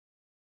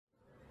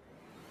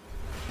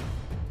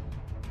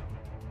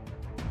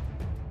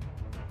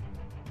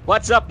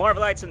What's up,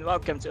 Marvelites, and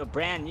welcome to a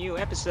brand new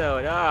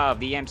episode of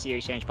the MCU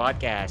Exchange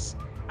Podcast.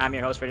 I'm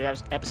your host for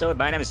this episode.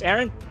 My name is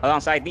Aaron.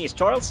 Alongside me is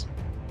Charles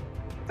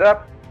What's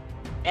up?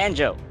 and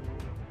Joe.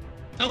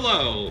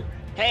 Hello.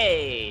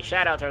 Hey,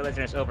 shout out to our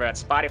listeners over at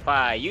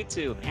Spotify,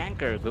 YouTube,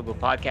 Anchor, Google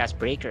Podcast,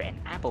 Breaker, and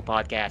Apple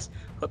Podcasts.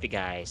 Hope you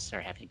guys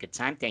are having a good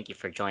time. Thank you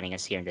for joining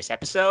us here in this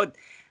episode.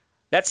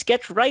 Let's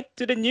get right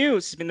to the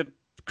news. It's been a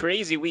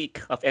crazy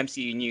week of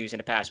MCU news in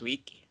the past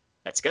week.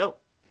 Let's go.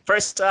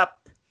 First up,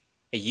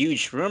 a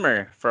huge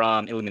rumor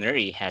from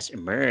Illuminati has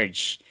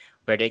emerged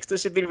where they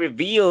exclusively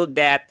revealed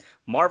that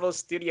Marvel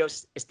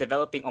Studios is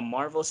developing a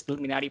Marvel's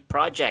Illuminati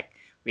project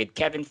with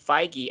Kevin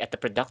Feige at the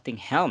producing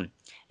helm.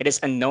 It is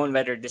unknown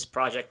whether this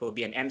project will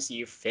be an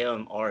MCU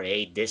film or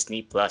a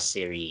Disney Plus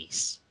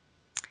series.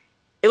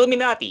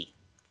 Illuminati.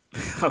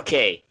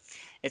 Okay.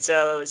 It's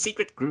a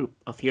secret group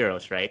of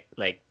heroes, right?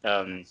 Like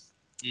in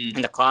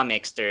the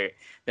comics, the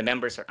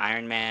members are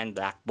Iron Man,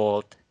 Black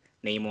Bolt,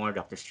 Namor,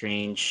 Doctor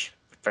Strange,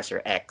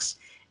 Professor X,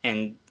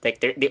 and like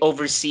they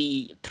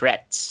oversee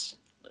threats,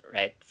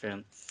 right?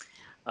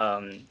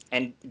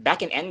 And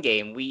back in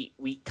Endgame,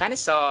 we kind of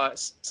saw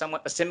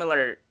somewhat a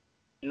similar,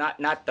 not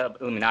the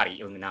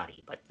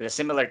Illuminati, but the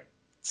similar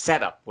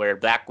setup where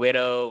Black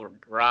Widow,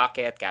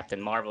 Rocket,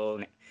 Captain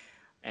Marvel,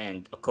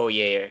 and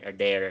Okoye are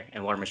there,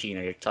 and War Machine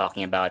are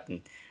talking about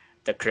and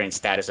the current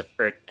status of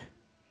Earth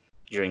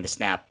during the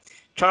snap.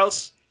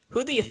 Charles,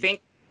 who do you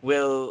think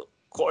will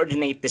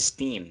coordinate this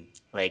team,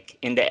 like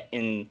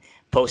in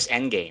post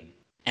Endgame,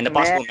 and the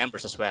Man, possible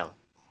members as well?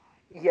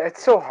 yeah,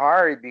 it's so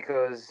hard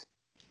because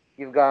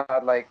you've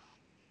got like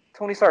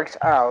Tony Stark's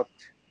out,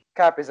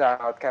 Cap is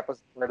out, Cap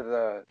was part of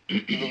the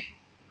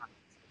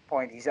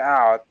point he's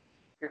out.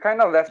 You're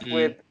kind of left Mm,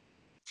 with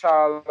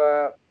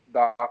Chala,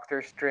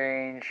 Doctor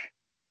Strange,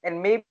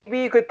 and maybe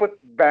you could put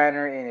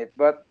Banner in it,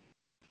 but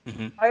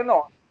Mm-hmm. I don't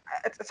know.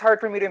 It's hard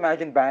for me to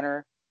imagine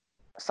Banner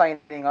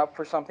signing up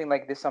for something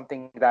like this,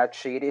 something that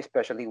shady,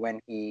 especially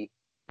when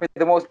for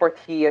the most part,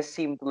 he has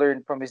seemed to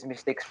learn from his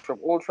mistakes from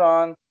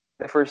Ultron.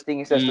 The first thing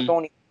he says to mm,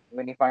 Tony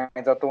when he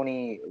finds out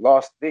Tony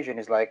lost Vision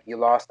is like, "You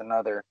lost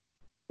another,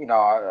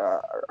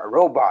 a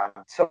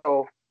robot." So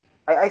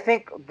I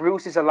think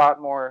Bruce is a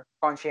lot more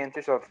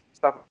conscientious of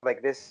stuff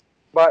like this.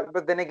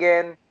 But then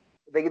again,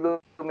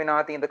 the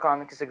Illuminati in the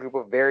comics is a group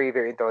of very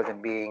very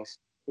intelligent beings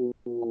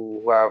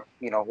who have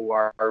who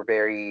are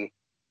very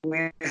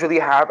who usually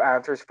have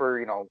answers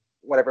for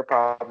whatever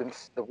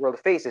problems the world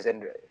faces,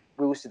 and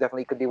Bruce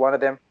definitely could be one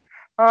of them.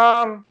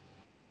 Um,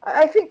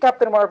 I think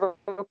Captain Marvel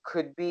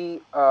could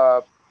be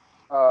a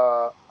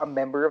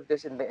member of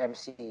this in the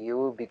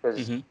MCU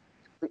because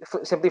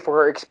Mm-hmm. simply for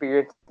her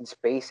experience in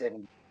space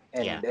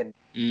Yeah. and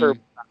her mm,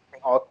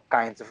 all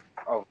kinds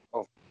of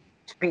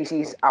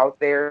species out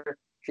there.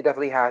 She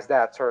definitely has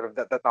that sort of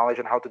that knowledge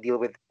on how to deal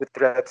with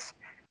threats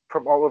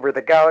from all over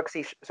the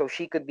galaxy. So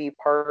she could be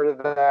part of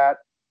that.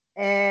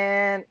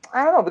 And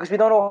I don't know because we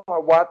don't know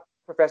what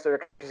Professor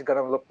X is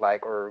gonna look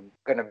like or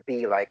gonna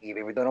be like.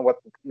 Even we don't know what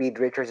Reed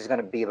Richards is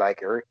gonna be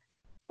like or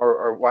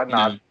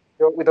whatnot.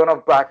 yeah. We don't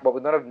have Black Bolt,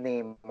 we don't have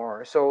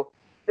Namor. So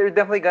they're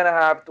definitely gonna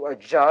have to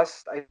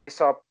adjust. I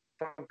saw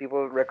some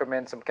people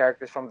recommend some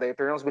characters from the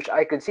Eternals, which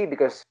I could see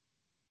because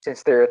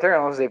since they're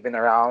Eternals, they've been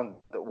around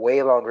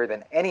way longer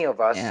than any of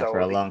us. Yeah, for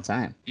So a long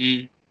time.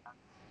 Mm,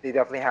 they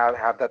definitely have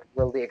that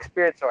worldly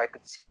experience. So I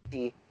could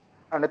see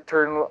an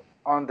Eternal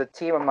on the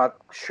team. I'm not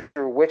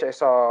sure which. I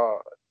saw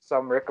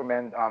some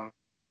recommend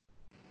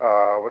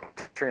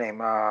what's her name?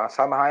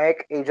 Salma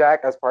Hayek, Ajak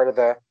as part of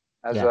Yeah.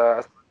 as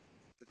the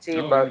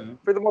team. oh But yeah.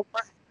 for the most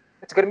part,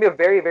 it's going to be a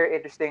very very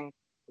interesting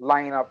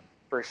lineup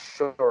for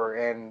sure.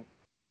 And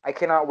I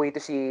cannot wait to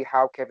see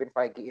how Kevin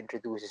Feige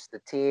introduces the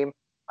team.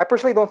 I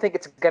personally don't think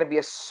it's going to be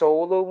a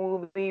solo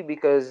movie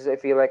because I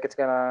feel like it's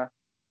gonna,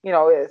 you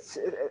know,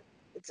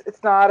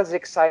 it's not as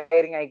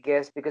exciting, I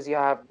guess, because you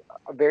have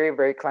a very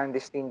very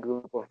clandestine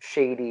group of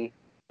shady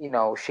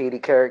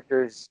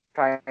characters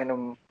trying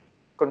to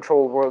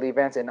control world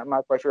events, and I'm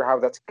not quite sure how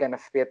that's gonna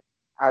fit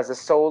as a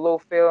solo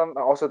film.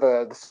 Also,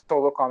 the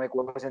solo comic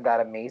wasn't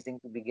that amazing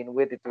to begin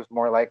with. It was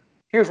more like,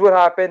 here's what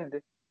happened,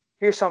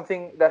 here's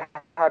something that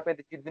happened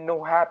that you didn't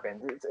know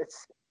happened.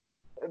 It's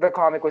the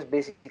comic was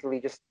basically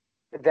just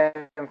them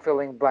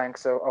filling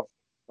blanks of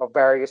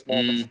various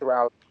moments Mm,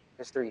 throughout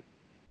history.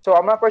 So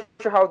I'm not quite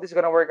sure how this is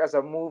gonna work as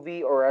a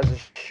movie or as a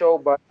show,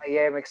 but I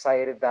am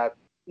excited that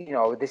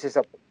this is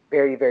a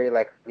very very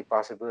likely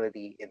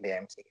possibility in the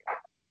MCU.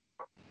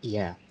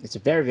 Yeah, it's a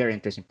very, very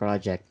interesting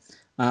project.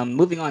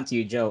 Moving on to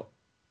you, Joe.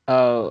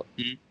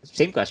 mm.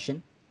 Same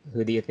question.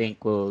 Who do you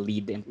think will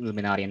lead the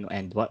Illuminati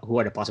and who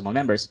are the possible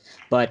members?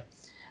 But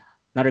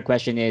another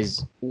question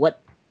is,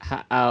 what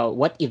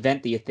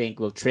event do you think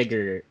will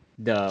trigger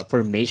the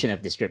formation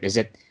of this group? Is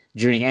it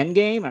during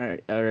Endgame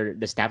or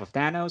the staff of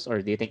Thanos,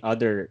 or do you think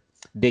other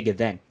big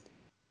event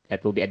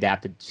that will be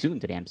adapted soon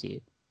to the MCU?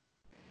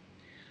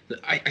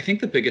 I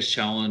think the biggest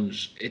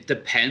challenge, it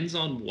depends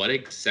on what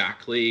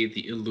exactly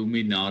the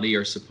Illuminati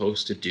are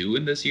supposed to do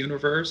in this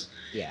universe.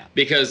 Yeah.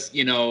 Because,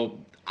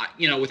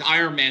 with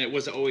Iron Man, it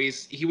was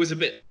always, he was a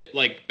bit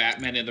like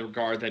Batman in the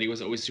regard that he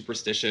was always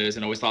superstitious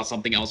and always thought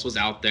something else was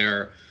out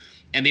there.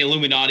 And the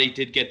Illuminati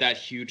did get that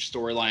huge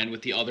storyline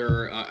with the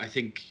other, I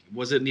think,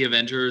 was it in the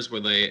Avengers where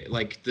they,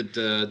 like,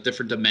 the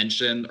different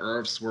dimension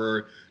Earths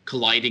were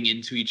colliding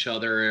into each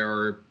other,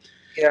 or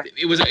Yeah.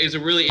 it was a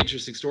really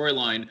interesting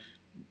storyline.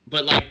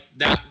 But, like,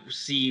 that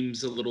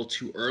seems a little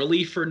too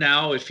early for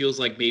now. It feels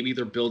like maybe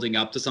they're building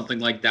up to something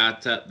like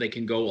that they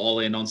can go all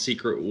in on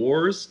Secret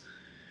Wars.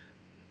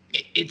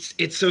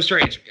 It's so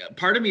strange.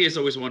 Part of me is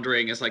always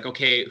wondering, is like,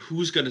 okay,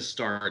 who's going to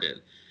start it?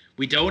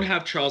 We don't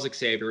have Charles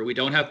Xavier. We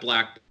don't have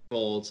Black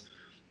Bolt.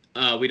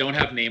 We don't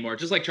have Namor.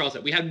 Just like Charles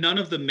said, we have none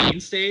of the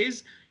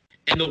mainstays,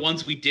 and the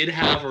ones we did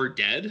have are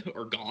dead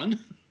or gone.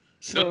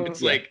 So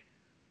it's like,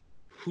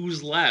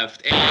 who's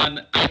left?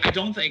 And I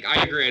don't think,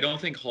 I agree, I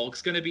don't think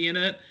Hulk's going to be in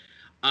it.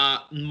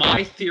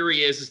 My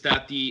theory is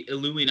that the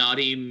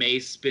Illuminati may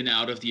spin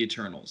out of the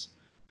Eternals.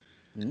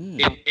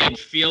 It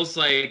feels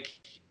like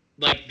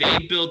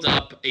they build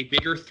up a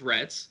bigger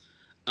threat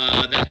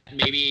that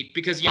maybe,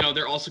 because,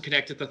 they're also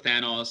connected to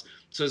Thanos,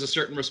 so there's a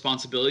certain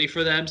responsibility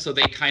for them, so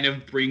they kind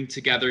of bring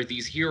together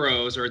these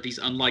heroes or these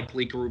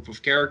unlikely group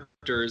of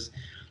characters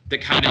that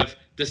kind of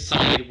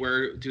decide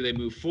where do they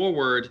move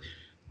forward.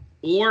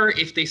 Or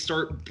if they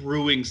start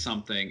brewing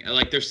something,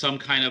 like there's some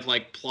kind of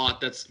like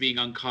plot that's being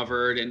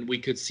uncovered, and we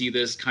could see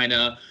this kind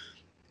of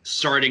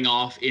starting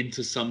off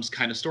into some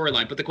kind of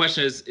storyline. But the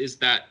question is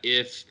that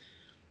if,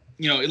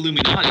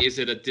 Illuminati, is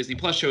it a Disney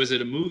Plus show? Is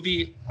it a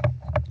movie?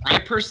 I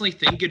personally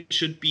think it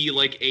should be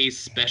like a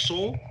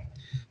special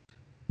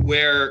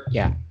where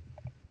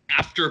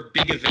after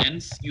big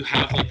events, you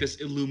have like this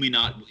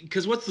Illuminati.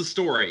 Because what's the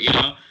story,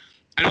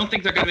 I don't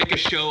think they're going to make a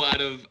show out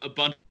of a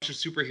bunch of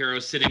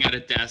superheroes sitting at a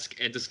desk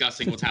and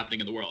discussing what's happening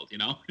in the world,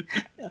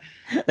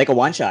 Like a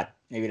one-shot,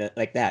 maybe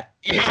like that.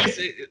 Yes,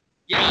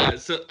 yeah,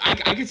 so I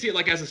can see it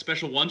like as a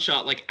special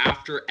one-shot, like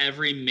after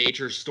every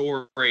major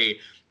story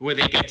where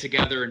they get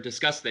together and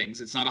discuss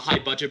things. It's not a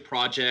high-budget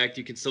project.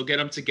 You can still get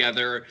them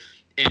together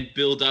and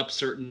build up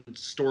certain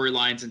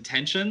storylines and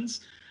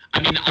tensions. I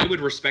mean, I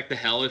would respect the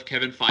hell if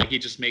Kevin Feige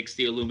just makes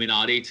the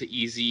Illuminati to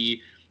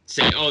easy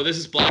say, oh, this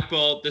is Black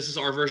Bolt, this is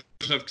our version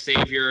of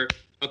Xavier.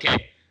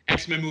 Okay,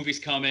 X-Men movie's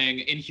coming,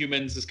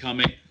 Inhumans is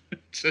coming.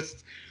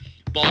 Just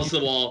balls to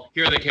the wall.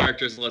 Here are the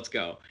characters. Let's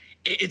go.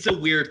 It's a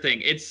weird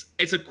thing. It's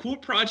a cool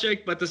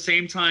project, but at the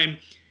same time,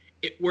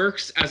 it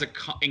works as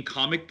in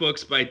comic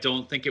books, but I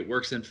don't think it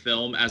works in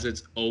film as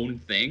its own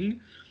thing.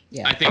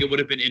 Yeah. I think it would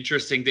have been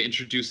interesting to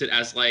introduce it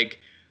as like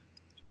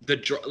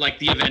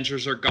the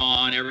Avengers are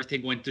gone,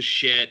 everything went to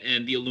shit,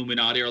 and the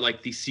Illuminati are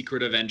like the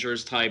secret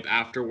Avengers type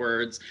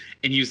afterwards,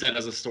 and use that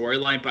as a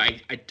storyline. But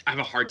I have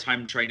a hard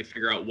time trying to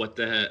figure out what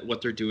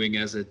they're doing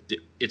as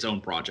its own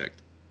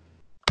project.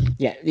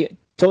 Yeah, it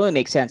totally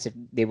makes sense if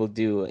they will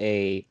do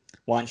a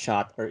one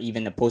shot or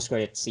even a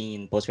post-credit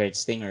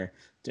stinger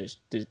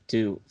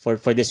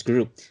for this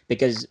group,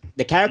 because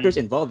the characters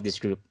involved in this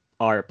group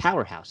are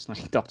powerhouse,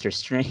 like Doctor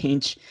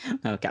Strange,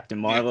 Captain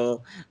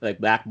Marvel, like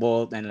Black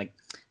Bolt, and like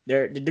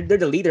they're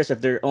the leaders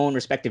of their own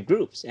respective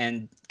groups,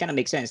 and it kind of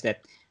makes sense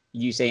that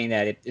you saying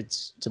that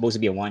it's supposed to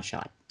be a one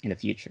shot in the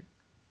future.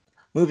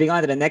 Moving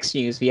on to the next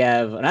news, we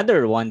have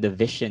another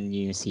WandaVision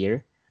news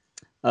here.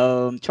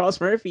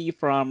 Charles Murphy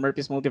from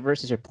Murphy's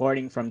Multiverse is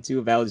reporting from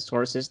two valid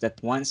sources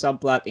that one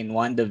subplot in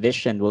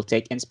WandaVision will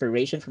take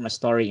inspiration from a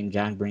story in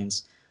John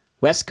Byrne's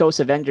West Coast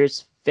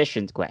Avengers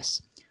Vision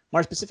Quest.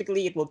 More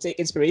specifically, it will take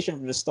inspiration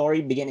from the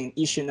story beginning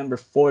in issue number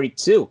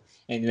 42,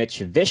 in which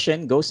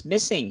Vision goes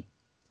missing.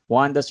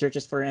 Wanda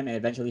searches for him and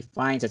eventually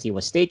finds that he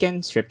was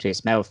taken, stripped to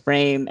his metal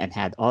frame, and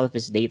had all of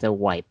his data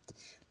wiped,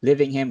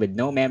 leaving him with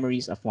no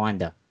memories of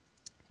Wanda.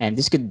 And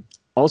this could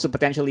also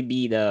potentially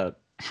be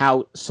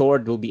how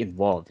Sword will be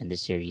involved in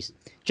this series.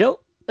 Joe,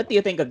 what do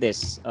you think of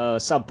this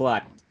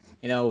subplot?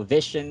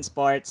 Vision's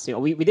parts.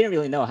 We didn't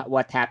really know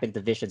what happened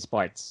to Vision's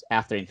parts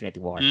after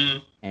Infinity War,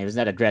 and it was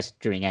not addressed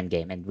during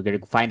Endgame, and we're going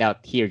to find out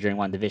here during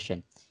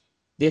WandaVision.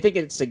 Do you think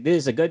this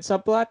is a good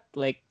subplot?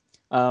 Like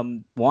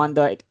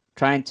Wanda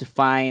trying to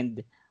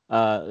find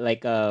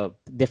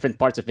different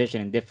parts of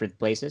Vision in different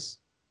places?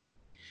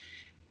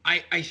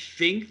 I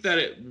think that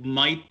it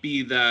might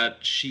be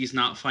that she's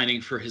not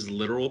finding for his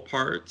literal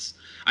parts.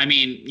 I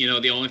mean,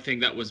 the only thing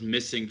that was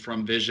missing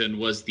from Vision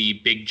was the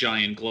big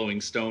giant glowing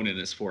stone in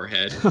his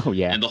forehead. Oh,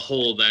 yeah. And the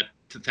hole that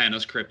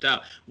Thanos cripped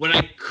out. What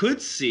I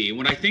could see,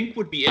 what I think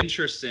would be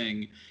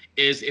interesting,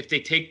 is if they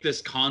take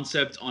this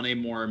concept on a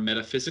more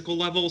metaphysical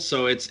level.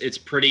 So it's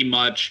pretty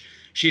much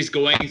she's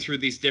going through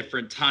these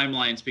different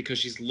timelines because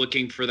she's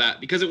looking for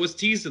that. Because it was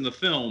teased in the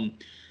film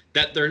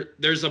that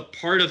there's a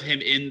part of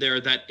him in there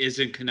that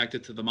isn't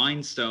connected to the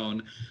Mind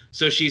Stone.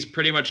 So she's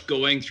pretty much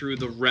going through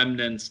the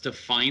remnants to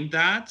find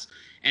that,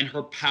 and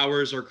her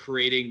powers are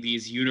creating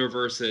these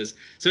universes.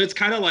 So it's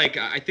kind of like,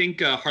 I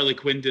think Harley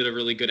Quinn did a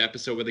really good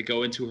episode where they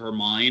go into her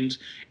mind,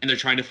 and they're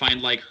trying to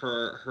find like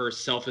her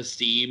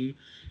self-esteem.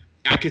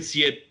 I could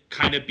see it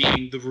kind of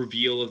being the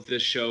reveal of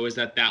this show, is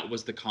that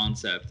was the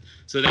concept.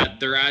 So that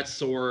they're at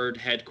Sword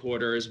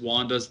headquarters,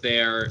 Wanda's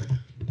there,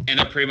 and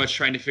they're pretty much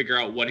trying to figure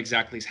out what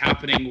exactly is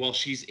happening while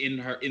she's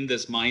in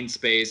this mind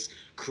space,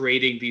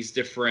 creating these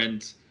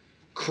different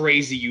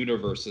crazy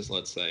universes.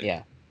 Let's say.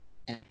 Yeah.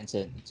 And so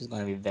it's just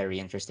going to be very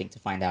interesting to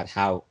find out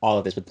how all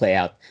of this would play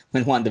out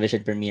when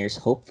WandaVision premieres,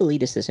 hopefully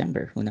this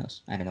December. Who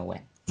knows? I don't know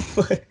when.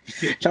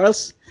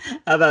 Charles,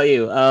 how about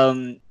you?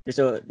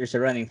 There's a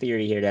running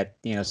theory here that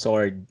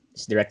Sword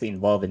is directly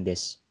involved in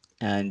this.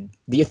 And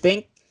do you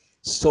think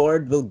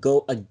Sword will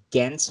go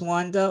against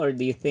Wanda, or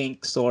do you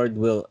think Sword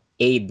will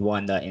aid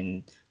Wanda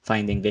in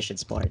finding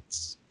Vision's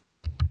parts?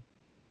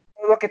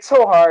 Look, it's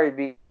so hard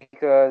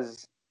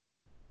because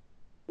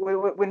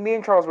when me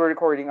and Charles were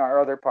recording our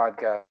other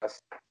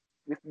podcast,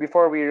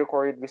 before we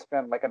recorded, we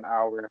spent like an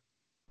hour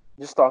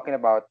just talking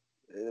about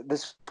the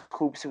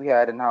scoops we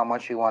had and how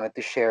much we wanted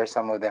to share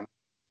some of them.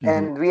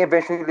 And we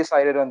eventually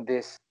decided on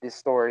this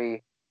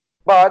story.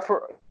 But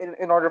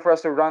in order for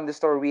us to run the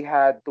story, we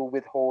had to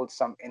withhold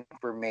some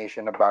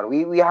information about it.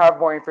 We have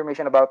more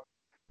information about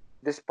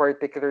this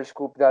particular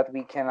scoop that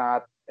we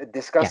cannot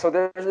discuss. Yeah, so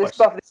there's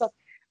stuff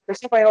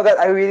I know that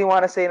I really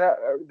want to say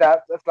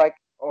that it's like,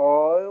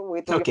 oh,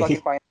 wait till you Okay.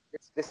 fucking find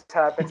this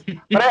happens.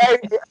 But I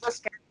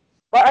just can't.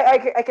 But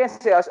I can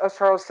say, as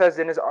Charles says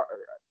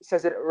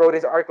wrote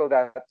his article,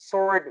 that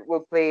Sword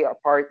will play a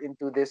part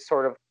into this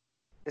sort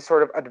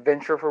of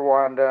adventure for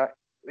Wanda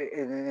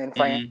in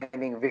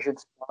finding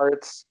Vision's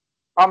parts.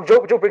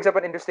 Joe brings up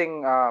an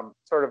interesting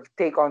sort of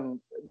take on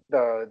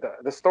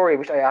the story,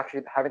 which I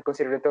actually haven't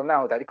considered until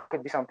now. That it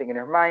could be something in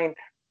her mind.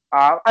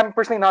 I'm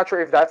personally not sure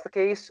if that's the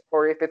case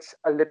or if it's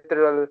a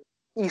literal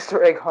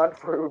Easter egg hunt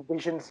for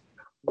Vision's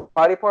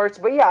body parts.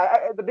 But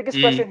yeah, the biggest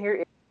question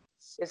here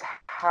is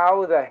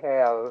how the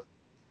hell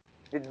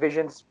did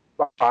Vision's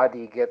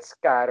body get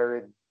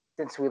scattered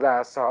since we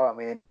last saw him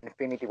in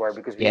Infinity War?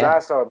 Because we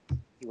last saw him,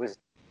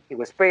 he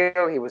was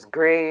pale, he was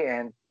gray,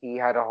 and he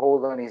had a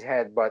hole on his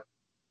head. But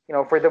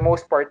for the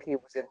most part, he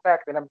was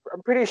intact, and I'm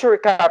pretty sure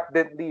Cap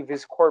didn't leave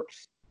his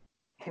corpse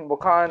in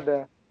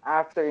Wakanda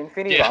after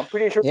Infinity War. I'm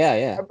pretty sure.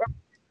 Yeah.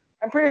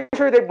 I'm pretty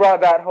sure they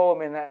brought that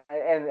home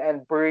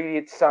and buried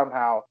it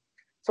somehow.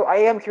 So I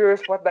am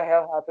curious what the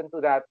hell happened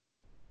to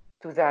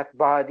that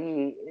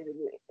body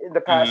in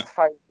the past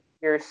 5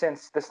 years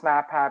since the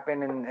snap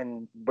happened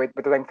and by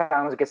the time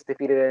Thanos gets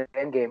defeated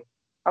in Endgame.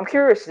 I'm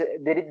curious,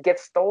 did it get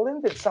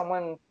stolen? Did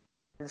someone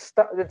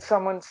steal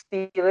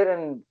it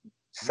and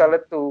sell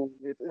it to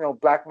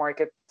black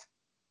market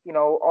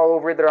all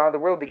over around the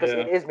world, because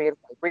it is made of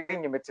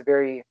vibranium. It's a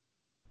very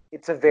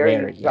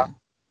Rare, yeah.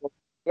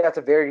 it's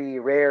a very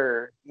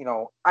rare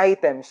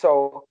item.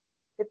 So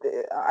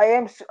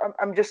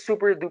I'm just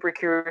super duper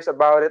curious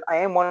about it. I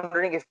am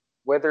wondering if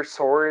whether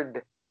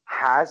Sword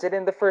has it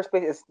in the first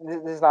place. This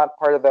is not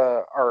part of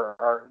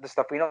the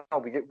stuff we know.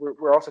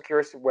 We're also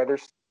curious whether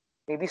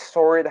maybe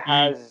Sword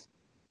has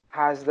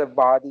the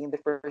body in the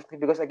first place,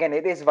 because again,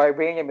 it is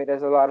vibranium. It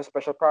has a lot of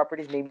special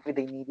properties. Maybe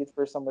they need it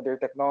for some of their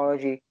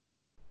technology.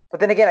 But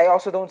then again, I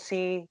also don't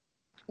see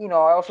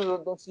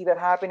that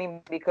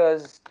happening,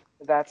 because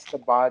that's the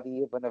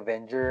body of an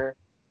Avenger.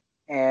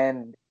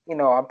 And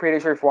I'm pretty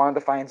sure if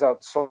Wanda finds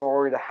out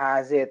Sword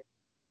has it,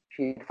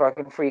 she'd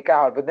fucking freak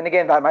out. But then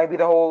again, that might be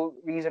the whole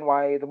reason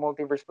why the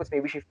multiverse splits.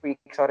 Maybe she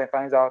freaks out and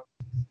finds out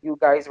you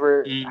guys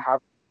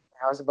have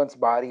husband's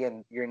body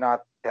and you're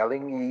not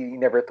telling me, you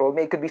never told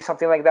me. It could be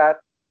something like that.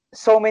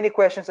 So many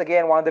questions.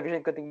 Again,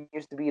 WandaVision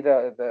continues to be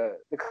the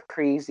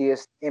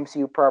craziest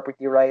MCU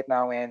property right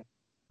now, and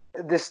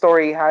this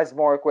story has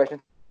more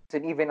questions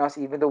than even us.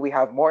 Even though we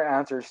have more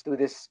answers to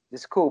this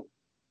coup,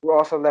 we're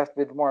also left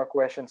with more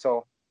questions.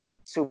 So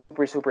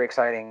super super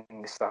exciting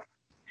stuff.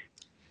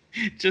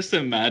 Just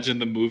imagine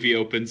the movie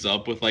opens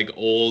up with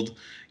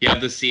you have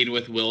the scene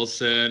with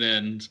Wilson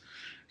and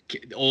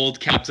old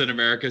Captain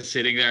America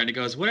sitting there, and he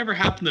goes, "Whatever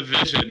happened to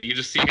Vision?" You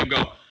just see him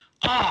go,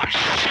 "Ah,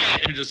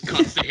 shit," and it just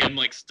cuts to him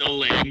still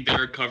laying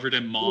there covered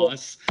in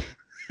moss.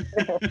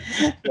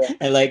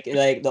 And like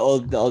the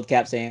old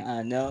Cap saying,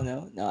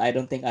 no, I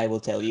don't think I will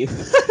tell you.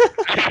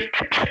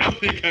 I don't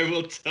think I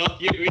will tell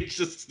you. He's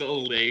just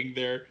still laying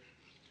there.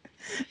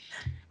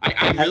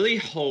 I really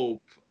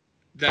hope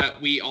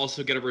that we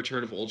also get a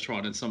return of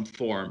Ultron in some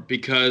form,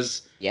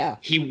 because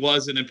he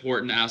was an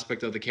important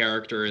aspect of the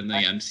character in the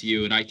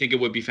MCU, and I think it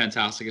would be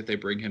fantastic if they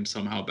bring him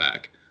somehow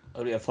back. It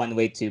would be a fun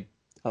way to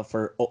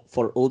for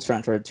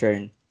Ultron to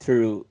return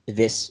through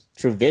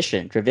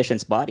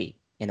Vision's body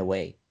in a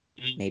way.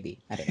 Maybe,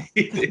 I don't know.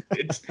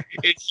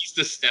 He's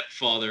the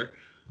stepfather.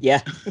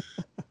 Yeah.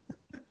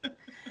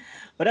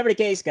 Whatever the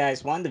case,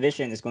 guys,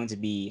 WandaVision is going to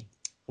be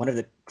one of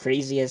the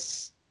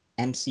craziest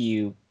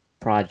MCU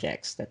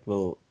projects that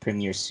will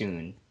premiere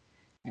soon,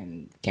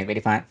 and can't wait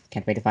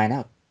to find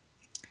out.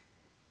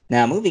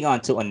 Now, moving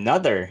on to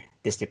another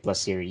Disney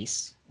Plus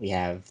series, we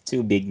have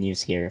two big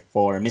news here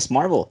for Miss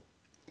Marvel.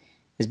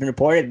 It's been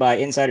reported by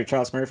insider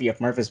Charles Murphy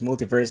of Murphy's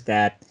Multiverse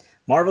that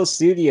Marvel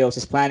Studios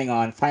is planning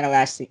on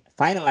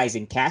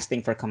finalizing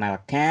casting for Kamala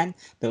Khan,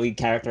 the lead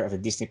character of the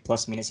Disney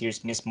Plus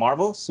miniseries Miss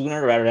Marvel,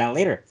 sooner rather than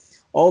later.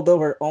 Although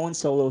her own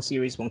solo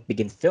series won't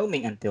begin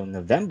filming until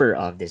November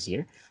of this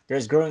year,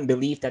 there's growing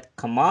belief that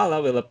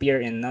Kamala will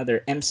appear in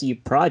another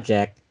MCU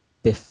project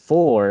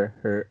before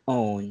her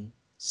own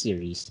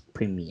series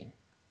premiere.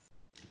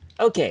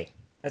 Okay,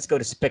 let's go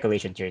to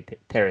speculation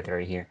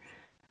territory here.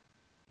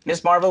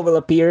 Miss Marvel will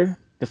appear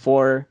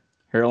before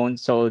her own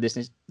solo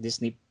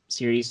Disney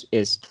series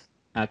is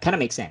kind of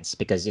makes sense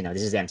because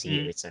this is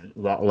MCU. It's a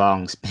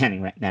long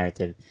spanning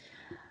narrative.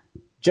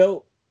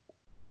 Joe,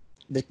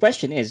 the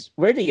question is,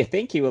 where do you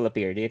think he will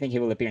appear? Do you think he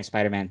will appear in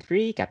Spider-Man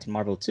 3, Captain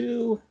Marvel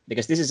 2?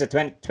 Because this is a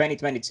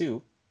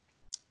 2022.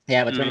 They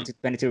have a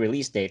 2022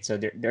 release date, so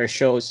there are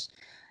shows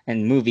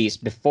and movies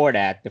before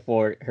that,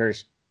 before her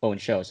own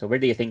show. So where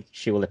do you think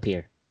she will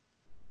appear?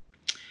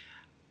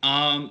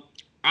 I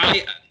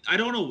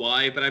don't know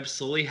why, but I'm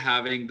slowly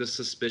having the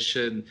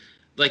suspicion.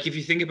 Like, if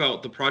you think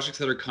about the projects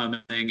that are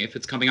coming, if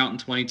it's coming out in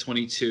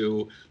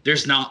 2022,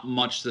 there's not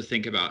much to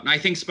think about. And I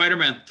think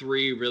Spider-Man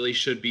 3 really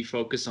should be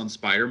focused on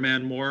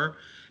Spider-Man more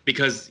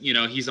because,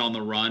 he's on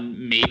the run.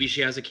 Maybe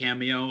she has a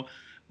cameo.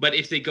 But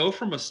if they go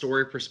from a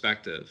story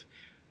perspective,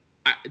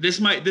 this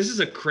is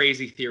a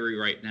crazy theory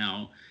right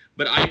now,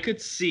 but I could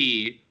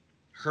see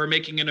her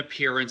making an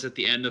appearance at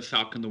the end of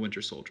Falcon the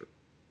Winter Soldier.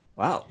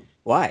 Wow.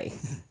 Why?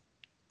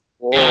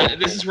 Yeah,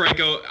 this is where I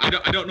go. I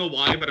don't know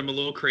why, but I'm a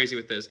little crazy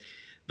with this.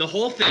 The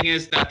whole thing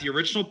is that the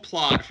original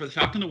plot for the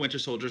Falcon and the Winter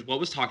Soldier, what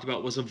was talked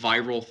about was a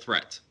viral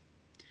threat.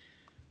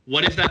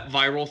 What if that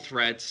viral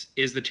threat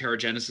is the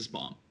Terrigenesis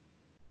bomb?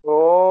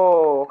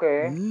 Oh,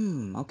 okay.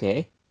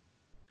 Okay.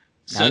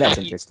 So now that's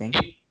interesting.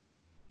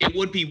 It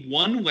would be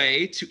one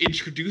way to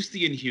introduce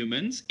the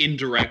Inhumans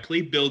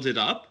indirectly, build it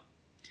up,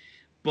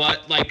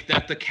 but like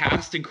that the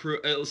cast and crew,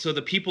 so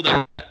the people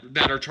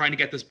that are trying to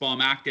get this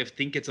bomb active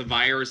think it's a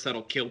virus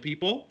that'll kill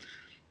people,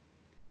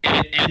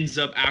 and it ends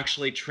up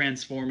actually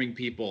transforming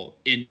people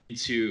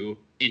into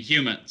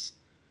Inhumans.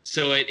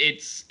 So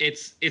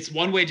it's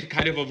one way to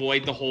kind of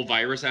avoid the whole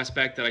virus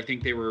aspect that I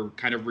think they were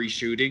kind of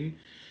reshooting,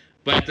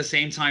 but at the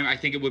same time I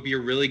think it would be a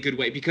really good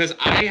way because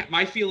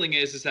my feeling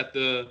is that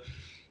the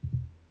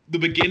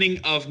beginning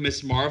of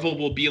Miss Marvel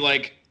will be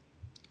like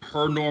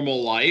her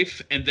normal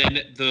life, and then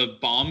the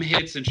bomb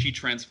hits and she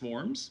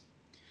transforms.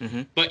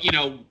 Mm-hmm. But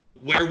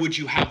where would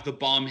you have the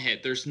bomb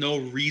hit? There's no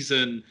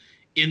reason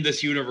in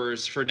this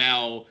universe for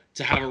now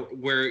to have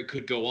where it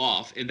could go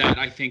off, and that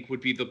I think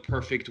would be the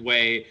perfect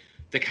way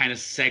to kind of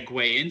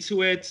segue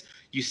into it.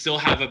 You still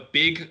have a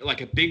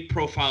big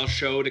profile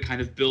show to kind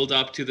of build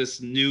up to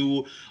this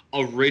new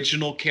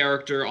original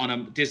character on a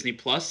Disney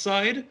Plus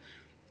side.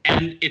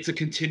 And it's a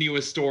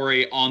continuous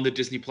story on the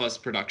Disney Plus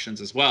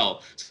productions as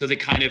well. So they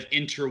kind of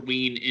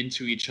interweave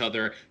into each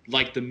other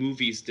like the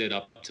movies did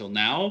up till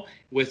now,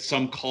 with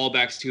some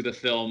callbacks to the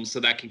film,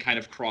 so that can kind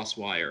of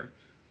cross-wire.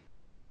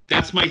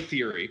 That's my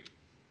theory.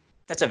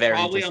 That's a very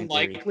probably interesting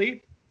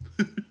unlikely,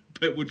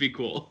 but it would be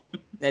cool.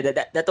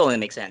 That totally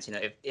makes sense.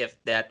 If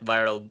that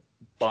viral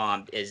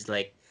bomb is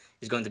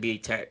going to be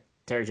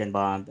Terrigen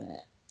bomb,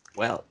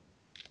 well,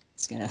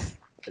 it's gonna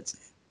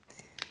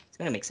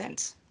make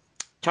sense.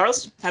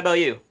 Charles, how about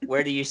you?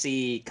 Where do you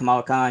see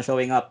Kamala Khan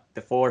showing up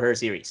before her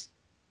series?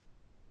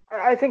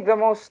 I think the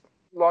most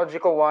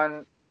logical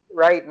one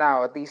right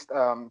now, at least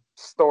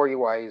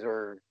story-wise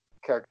or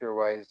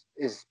character-wise,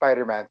 is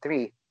Spider-Man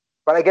 3.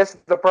 But I guess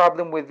the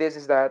problem with this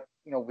is that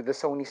with the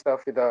Sony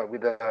stuff, with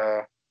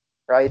the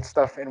right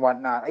stuff and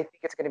whatnot, I think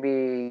it's going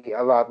to be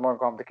a lot more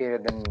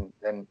complicated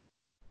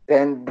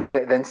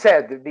than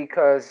said,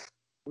 because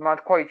I'm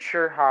not quite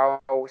sure how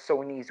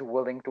Sony is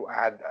willing to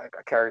add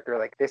a character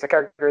like this, a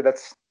character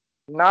that's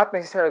not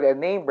necessarily a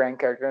name brand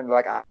character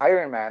like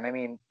Iron Man. I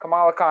mean,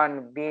 Kamala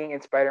Khan being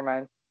in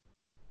Spider-Man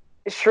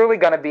is surely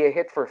gonna be a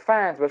hit for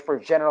fans, but for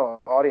general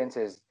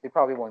audiences, they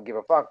probably won't give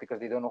a fuck because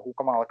they don't know who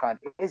Kamala Khan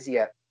is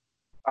yet.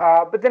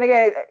 But then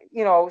again,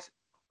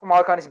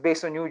 Kamala Khan is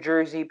based on New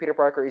Jersey. Peter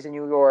Parker is in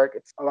New York.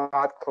 It's a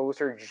lot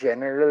closer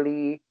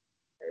generally.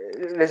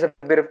 There's a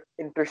bit of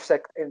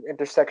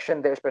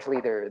intersection there,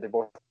 especially they're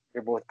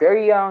both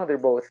very young. They're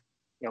both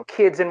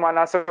kids and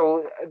whatnot.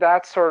 So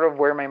that's sort of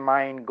where my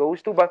mind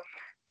goes to. But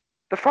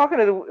the Falcon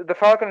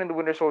and the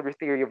Winter Soldier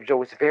theory of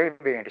Joe is very,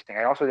 very interesting.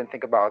 I also didn't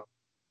think about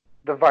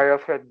the viral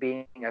threat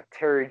being a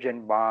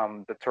Terrigen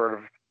bomb that sort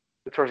of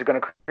is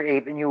going to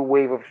create a new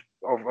wave of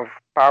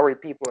powered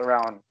people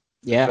around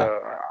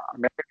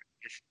America.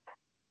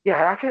 Yeah,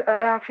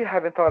 I actually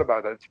haven't thought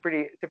about that. It's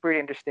a pretty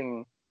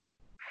interesting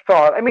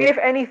thought. I mean, if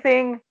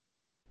anything,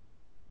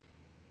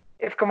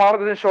 if Kamala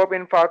doesn't show up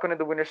in Falcon and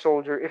the Winter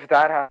Soldier, if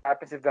that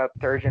happens, if that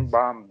Terrigen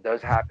bomb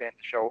does happen in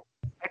the show,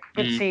 I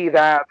could see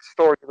that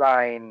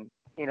storyline,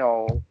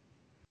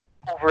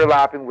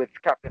 overlapping with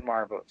Captain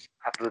Marvel's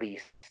at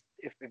least.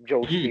 If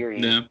Joe's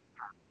theory,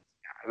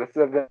 that's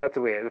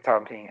the way. That's how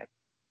I'm seeing it.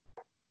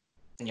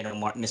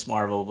 Miss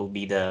Marvel will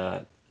be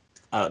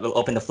will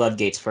open the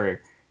floodgates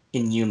for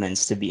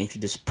Inhumans to be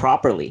introduced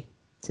properly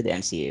to the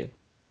MCU.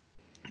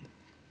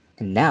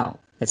 And now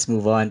let's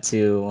move on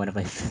to one of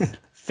my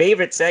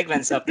favorite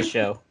segments of the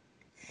show,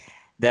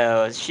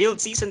 the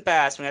Shield season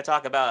pass. We're gonna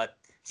talk about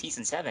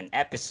Season 7,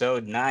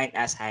 Episode 9,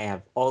 as I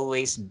have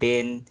always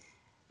been.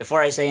 Before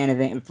I say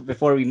anything,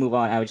 before we move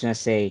on, I would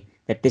just say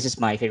that this is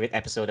my favorite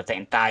episode of the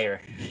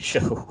entire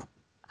show.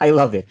 I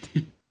love it.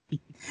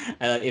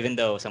 Even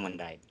though someone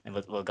died, and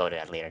we'll go to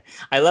that later.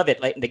 I love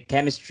it, like the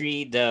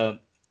chemistry, the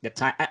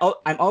time.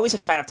 I'm always a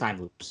fan of time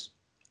loops.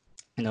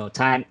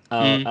 Time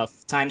Mm. of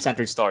time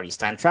centered stories,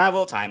 time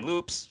travel, time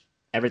loops,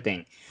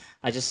 everything.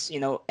 I just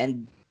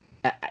and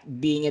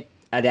being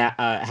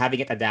having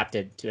it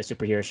adapted to a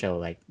superhero show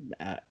like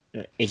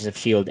Agents of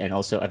Shield and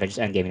also Avengers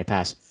Endgame in the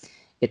past,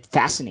 it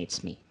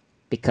fascinates me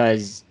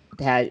because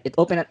it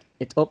opened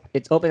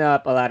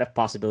up a lot of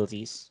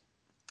possibilities,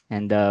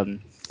 and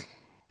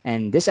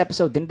this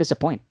episode didn't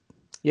disappoint.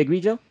 You agree,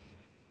 Joe?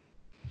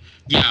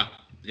 Yeah,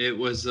 it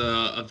was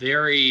a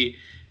very,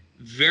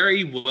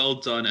 very well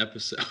done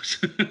episode.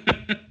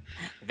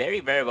 Very,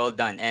 very well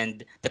done.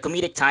 And the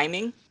comedic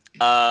timing,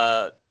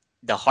 the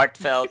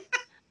heartfelt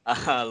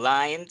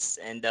lines,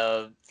 and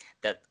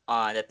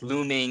that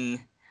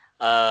looming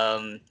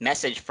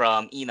message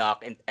from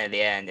Enoch at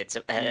the end. It's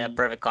a Mm.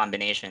 perfect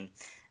combination.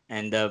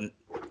 And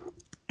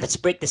let's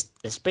break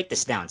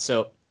this down.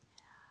 So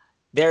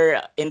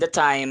they're in a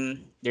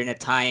time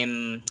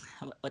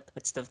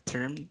what's the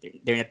term?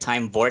 They're in a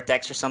time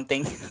vortex or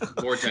something. they're,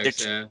 Vortex,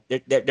 tr- yeah.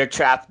 they're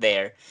trapped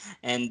there,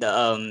 and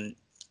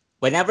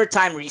whenever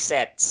time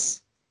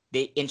resets,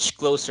 they inch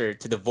closer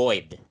to the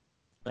void.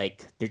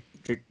 Like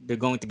they're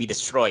going to be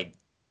destroyed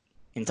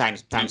in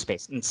Yep.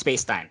 space, in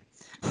space time.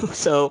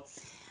 So,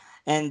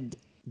 and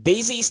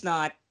Daisy is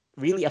not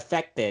really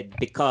affected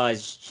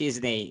because she's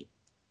in a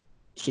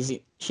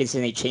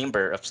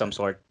chamber of some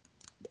sort,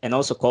 and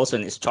also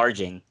Coulson is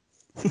charging.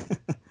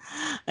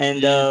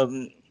 And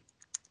Mm.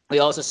 we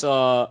also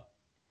saw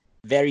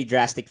very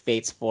drastic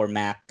fates for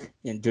Mac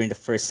during the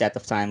first set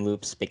of time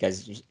loops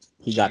because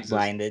he got Jesus.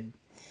 blinded,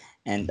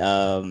 and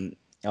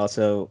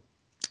also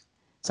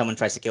someone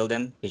tries to kill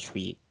them, which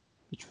we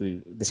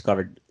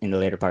discovered in the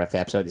later part of the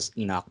episode is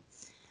Enoch,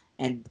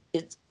 and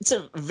it's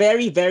a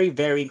very very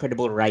very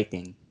incredible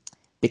writing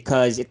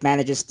because it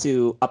manages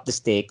to up the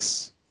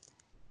stakes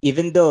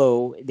even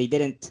though they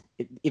didn't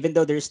even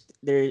though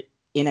they're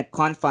in a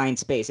confined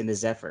space in the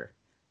Zephyr,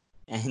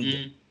 and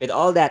Mm. with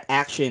all that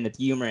action, that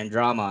humor and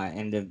drama,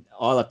 and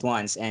all at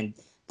once. And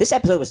this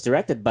episode was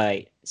directed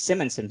by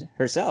Simmons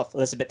herself,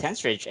 Elizabeth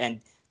Henstridge, and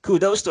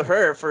kudos to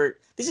her for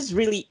this. Is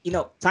really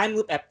time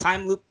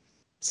loop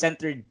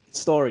centered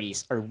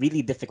stories are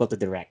really difficult to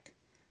direct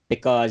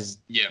because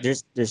Yeah.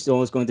 there's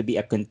always going to be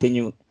a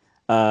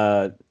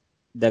uh,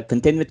 the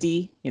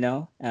continuity,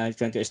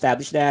 trying to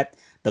establish that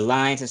the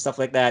lines and stuff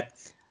like that.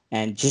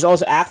 And she's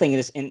also acting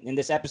in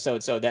this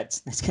episode, so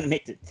that's gonna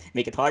make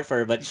it hard for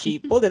her. But she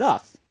pulled it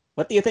off.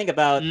 What do you think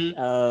about Mm.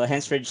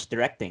 Henstridge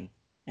directing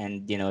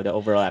and the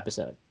overall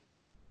episode?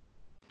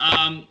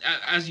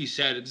 As you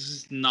said, this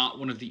is not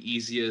one of the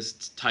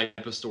easiest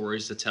type of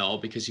stories to tell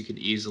because you could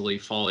easily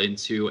fall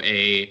into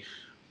a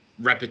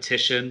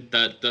repetition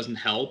that doesn't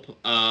help.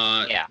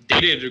 Yeah.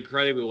 They did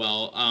incredibly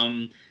well.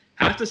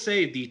 I have to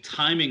say the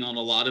timing on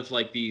a lot of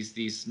like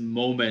these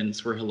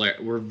moments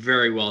were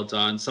very well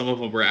done. Some of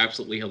them were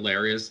absolutely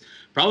hilarious.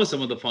 Probably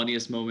some of the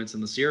funniest moments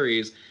in the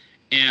series,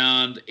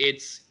 and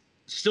it's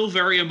still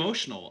very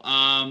emotional.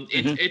 Hmm.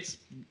 It's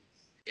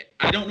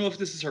I don't know if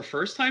this is her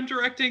first time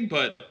directing,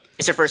 but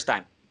It's her first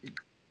time.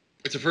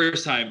 it's her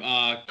first time.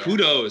 Yeah.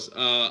 Kudos,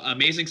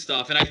 amazing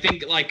stuff. And I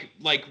think like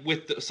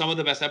with some of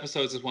the best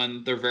episodes is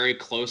when they're very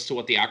close to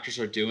what the actors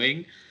are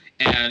doing.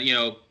 And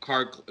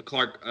Clark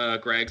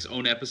Gregg's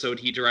own episode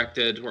he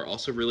directed were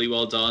also really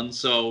well done.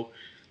 So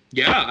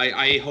yeah,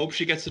 I hope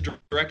she gets to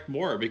direct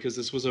more because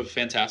this was a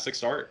fantastic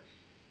start.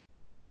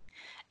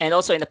 And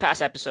also in the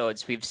past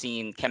episodes, we've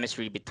seen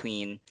chemistry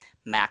between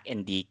Mac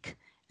and Deke.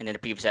 And in the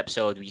previous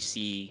episode, we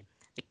see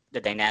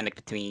the dynamic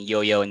between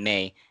Yo-Yo and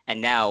May.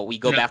 And now we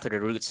go Yeah. back to the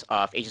roots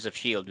of Agents of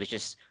Shield, which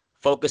is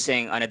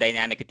focusing on a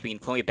dynamic between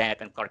Chloe Bennett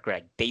and Clark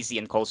Gregg, Daisy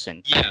and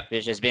Coulson, Yeah.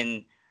 which has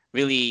been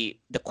really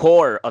the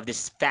core of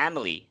this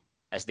family,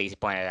 as Daisy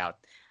pointed out.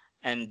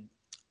 And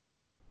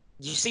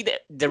you see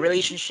the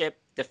relationship,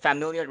 the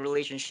familial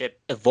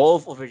relationship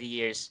evolve over the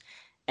years,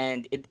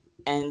 and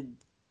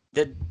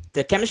the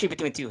the chemistry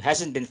between the two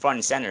hasn't been front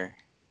and center,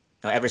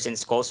 ever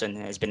since Coulson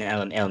has been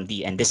in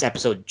LMD. And this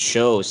episode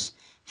shows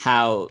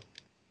how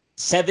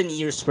 7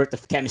 years worth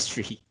of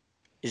chemistry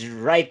is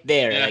right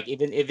there. Yeah. Like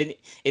even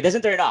it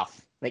doesn't turn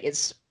off. Like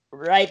it's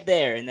right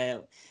there,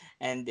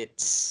 and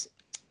it's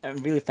I'm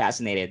really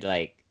fascinated.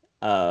 Like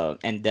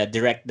and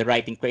the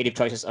writing, creative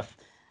choices of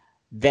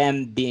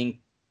them being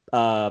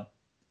uh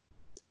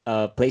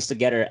placed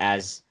together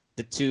as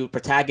the two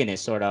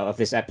protagonists of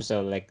this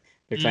episode. Like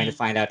they're trying to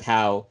Mm. find out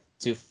how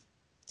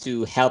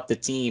to help the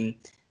team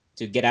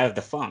to get out of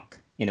the funk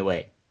in a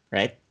way,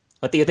 right?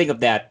 What do you think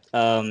of that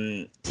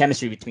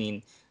chemistry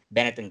between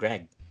Bennett and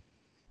Greg?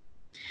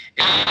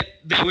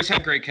 They always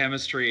had great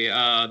chemistry.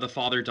 The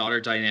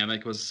father-daughter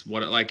dynamic was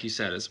what, like you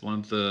said, is one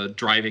of the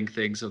driving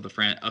things of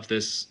of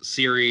this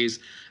series,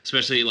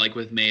 especially like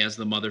with May as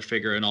the mother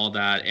figure and all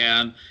that.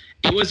 And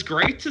it was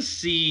great to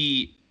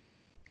see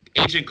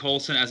Agent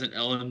Coulson as an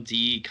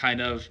LMD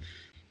kind of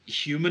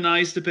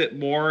humanized a bit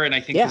more, and I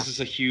think this is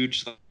a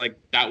huge, like,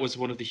 that was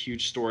one of the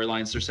huge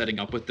storylines they're setting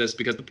up with this,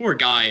 because the poor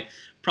guy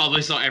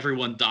probably saw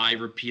everyone die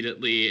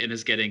repeatedly and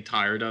is getting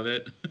tired of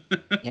it.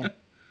 Yeah.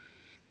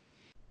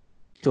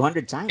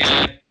 200 times.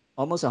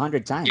 Almost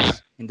 100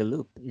 times in the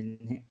loop.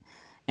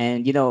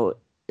 And, you know,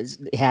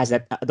 it has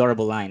that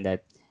adorable line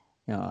that,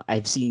 you know,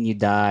 I've seen you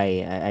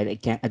die.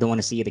 I don't want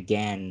to see it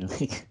again.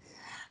 Like,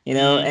 you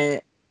know,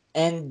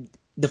 and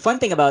the fun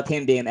thing about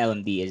him being an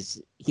LMD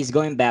is he's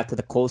going back to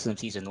the Coulson of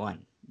season 1.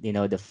 You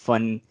know, the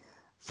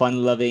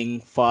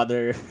fun-loving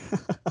father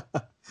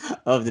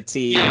of the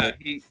team. Yeah,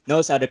 he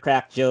knows how to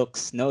crack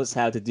jokes, knows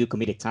how to do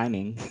comedic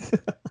timing.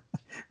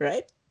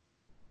 Right?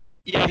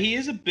 Yeah, he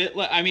is a bit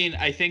like, I mean,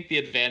 I think the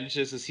advantage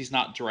is he's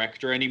not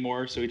director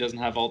anymore, so he doesn't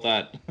have all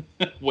that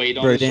weight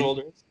on his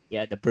shoulders.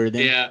 Yeah, the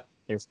burden. Yeah.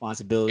 The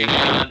responsibility.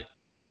 And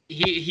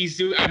he's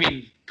doing, I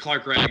mean,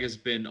 Clark Gregg has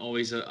been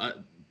always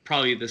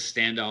probably the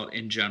standout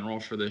in general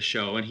for this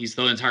show, and he's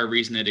the entire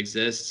reason it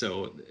exists,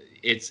 so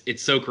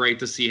it's so great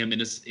to see him in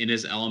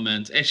his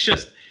element. It's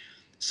just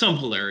some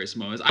hilarious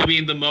moments. I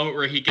mean, the moment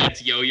where he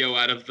gets Yo-Yo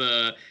out of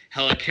the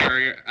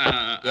helicarrier,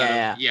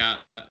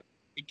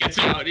 he gets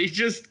out, he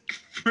just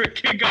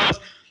freaking goes,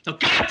 oh,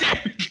 God damn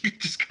it! He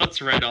just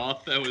cuts right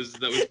off. That was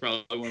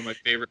probably one of my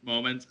favorite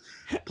moments.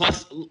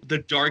 Plus the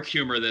dark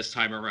humor this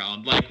time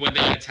around, like when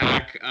they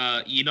attack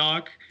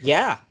Enoch.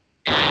 Yeah.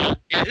 And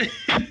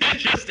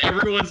just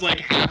everyone's like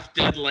half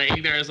dead,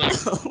 laying there. It's like,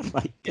 oh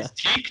my God. Is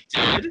Teak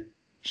dead?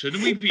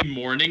 Shouldn't we be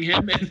mourning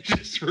him? And it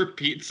just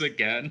repeats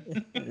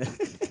again.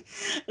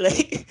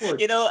 Like,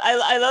 you know,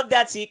 I love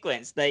that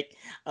sequence. Like,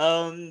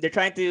 they're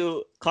trying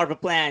to carve a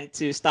plan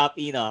to stop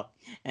Enoch,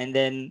 and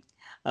then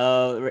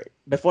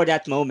before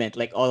that moment,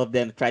 like, all of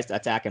them tries to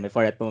attack him.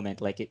 Before that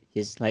moment, like,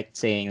 he's like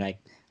saying like,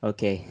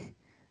 okay,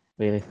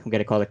 we're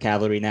gonna call the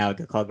cavalry now. We're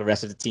gonna call the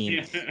rest of the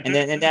team. And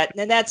then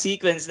that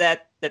sequence,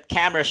 that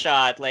camera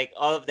shot, like,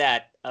 all of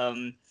that,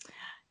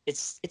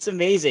 it's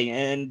amazing.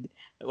 And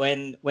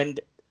when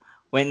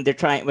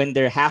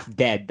they're half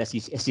dead, as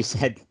you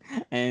said,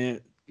 and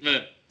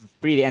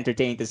pretty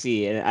entertaining to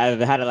see. And I've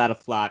had a lot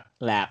of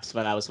laughs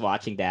while I was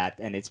watching that,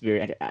 and it's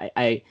weird.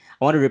 I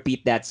want to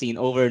repeat that scene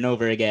over and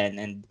over again,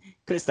 and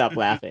couldn't stop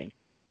laughing.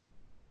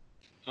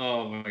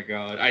 Oh my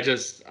God!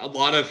 A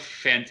lot of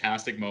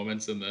fantastic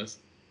moments in this.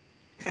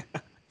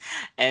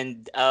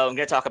 And I'm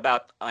gonna talk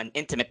about an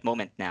intimate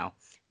moment now,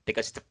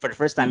 because for the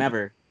first time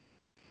ever,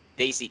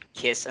 Daisy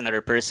kissed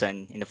another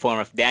person in the form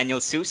of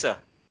Daniel Sousa.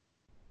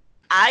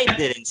 I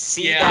didn't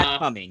see that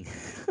coming.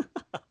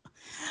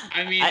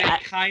 I mean, I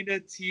kind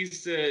of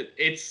teased it.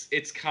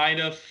 It's kind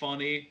of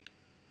funny.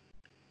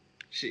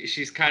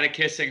 She's kind of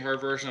kissing her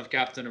version of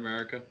Captain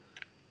America.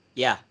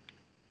 Yeah,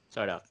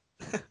 sort of.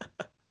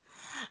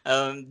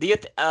 I'm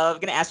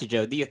gonna ask you,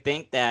 Joe. Do you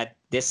think that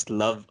this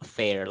love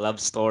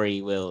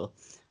story will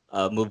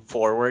move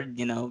forward?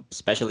 You know,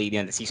 especially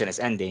the season is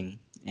ending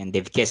and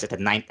they've kissed at the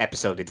 9th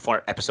episode with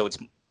 4 episodes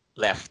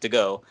left to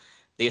go.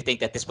 Do you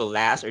think that this will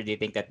last, or do you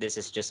think that this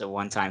is just a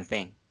one-time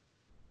thing?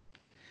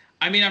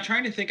 I mean, I'm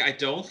trying to think. I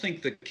don't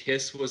think the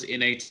kiss was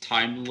in a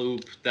time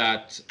loop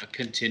that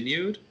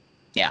continued.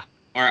 Yeah.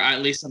 Or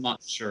at least I'm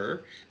not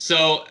sure.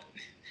 So,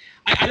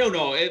 I don't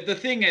know. The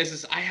thing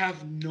is I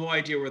have no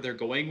idea where they're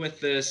going with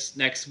this.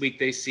 Next week,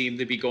 they seem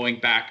to be going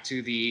back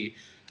to the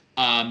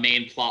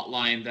main plot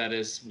line that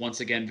is,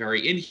 once again,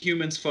 very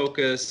Inhumans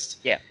focused.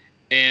 Yeah.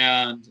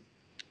 And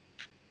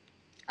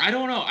I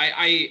don't know.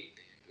 I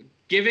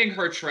giving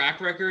her track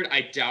record,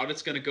 I doubt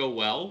it's going to go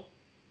well.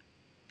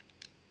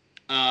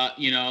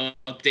 You know,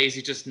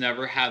 Daisy just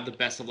never had the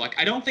best of luck.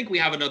 I don't think we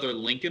have another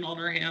Lincoln on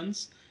our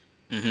hands.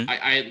 Mm-hmm.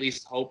 I at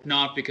least hope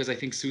not, because I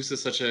think Sousa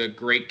is such a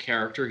great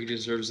character. He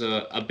deserves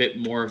a bit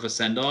more of a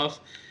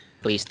send-off.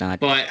 Please not.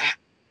 But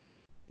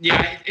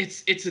yeah,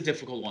 it's a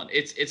difficult one.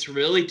 It's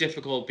really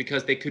difficult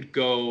because they could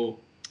go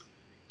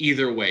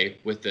either way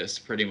with this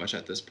pretty much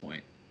at this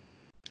point.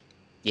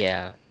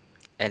 Yeah.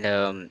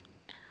 And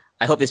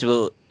I hope this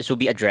will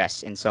be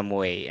addressed in some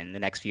way in the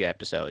next few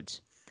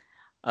episodes.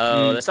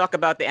 Let's talk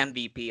about the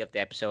MVP of the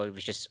episode,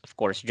 which is, of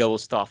course, Joel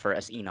Stoffer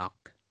as Enoch.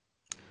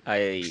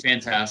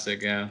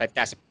 Fantastic, yeah.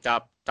 Fantastic,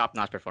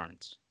 top-notch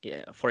performance,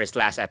 yeah, for his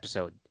last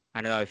episode.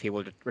 I don't know if he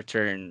will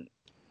return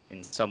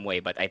in some way,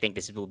 but I think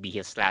this will be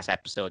his last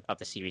episode of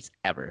the series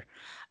ever.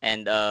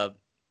 And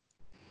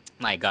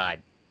my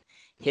God,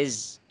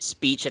 his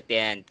speech at the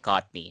end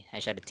caught me. I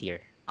shed a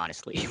tear,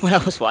 honestly, when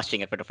I was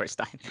watching it for the first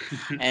time.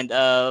 And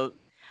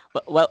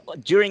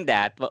during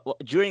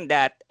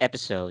that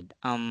episode,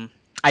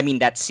 I mean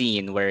that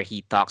scene where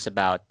he talks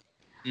about,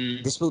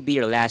 this will be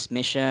your last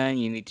mission.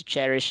 You need to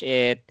cherish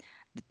it.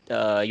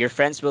 Your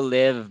friends will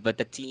live, but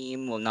the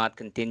team will not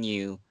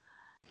continue.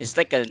 It's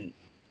like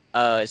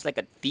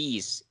a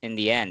tease in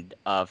the end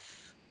of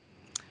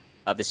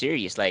the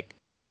series. Like,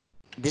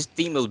 this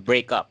team will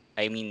break up.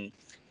 I mean,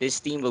 this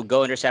team will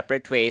go in their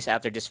separate ways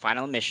after this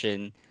final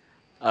mission.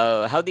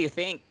 How do you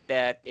think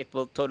that it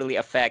will totally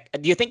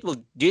affect? Do you think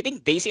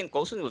Daisy and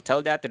Coulson will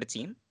tell that to the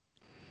team?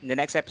 in the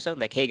next episode?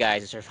 Like, hey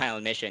guys, it's our final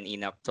mission.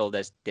 Enoch told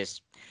us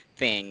this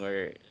thing.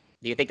 Or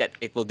do you think that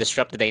it will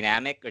disrupt the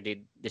dynamic, or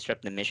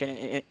disrupt the mission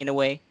in a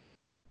way?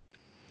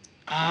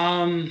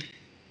 Um,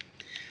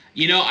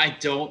 I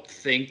don't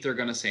think they're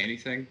gonna say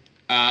anything.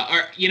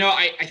 I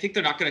think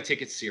they're not gonna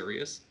take it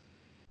serious.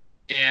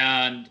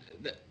 And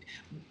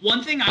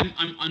one thing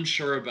I'm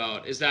unsure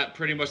about is that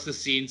pretty much the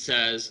scene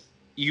says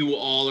you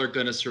all are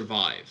gonna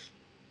survive.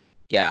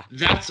 Yeah.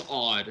 That's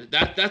odd.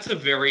 That's a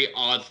very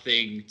odd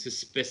thing to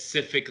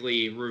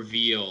specifically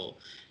reveal.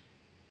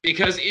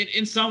 Because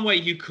in some way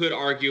you could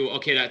argue,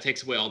 okay, that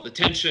takes away all the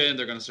tension.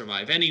 They're going to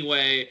survive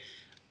anyway.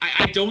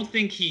 I don't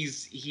think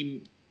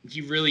he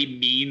really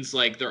means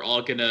like they're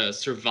all going to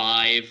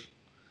survive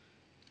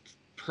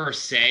per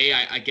se.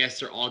 I guess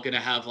they're all going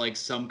to have like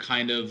some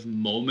kind of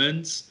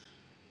moments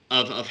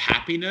of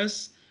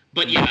happiness.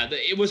 But yeah,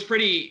 it was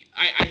pretty.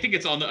 I think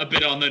it's a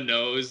bit on the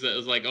nose. That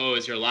was like, oh,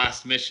 it's your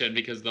last mission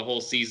because the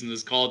whole season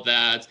is called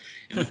that.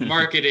 In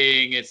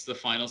marketing, it's the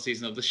final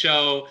season of the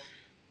show.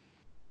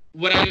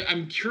 What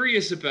I'm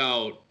curious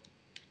about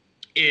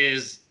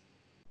is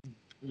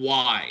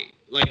why.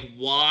 Like,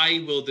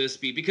 why will this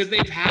be? Because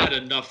they've had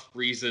enough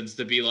reasons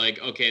to be like,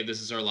 okay,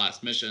 this is our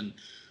last mission.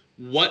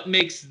 What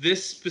makes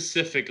this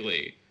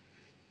specifically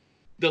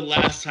the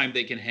last time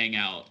they can hang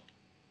out?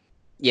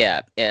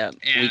 Yeah.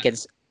 We can.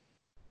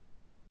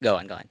 Go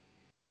on.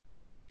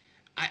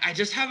 I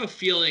just have a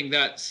feeling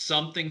that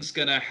something's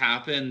gonna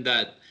happen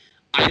that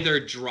either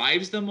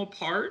drives them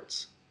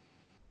apart.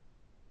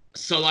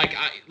 So like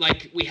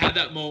we had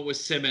that moment with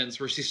Simmons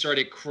where she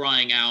started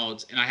crying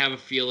out, and I have a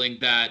feeling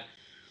that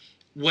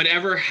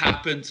whatever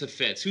happened to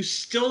Fitz, who's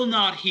still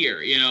not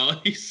here,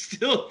 he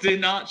still did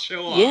not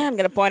show up. Yeah, I'm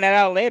gonna point that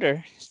out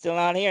later. Still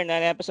not here.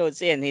 9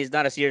 episodes in, he's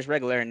not a serious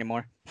regular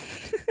anymore.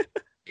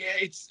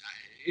 Yeah,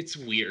 it's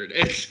weird.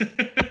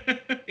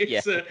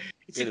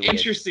 It's an really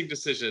interesting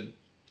decision.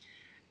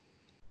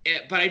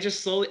 But I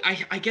just slowly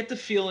I get the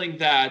feeling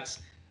that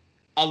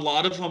a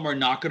lot of them are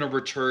not going to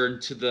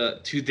return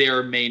to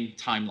their main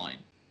timeline.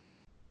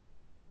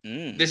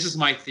 This is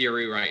my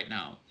theory right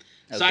now.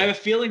 Okay. So I have a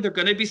feeling they're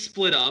going to be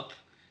split up.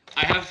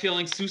 I have a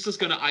feeling Sousa's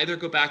going to either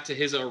go back to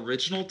his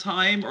original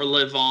time or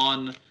live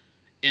on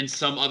in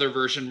some other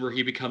version where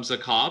he becomes a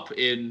cop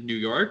in New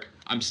York.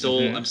 I'm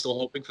still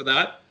hoping for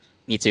that.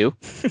 Me too.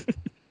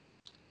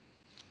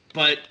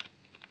 But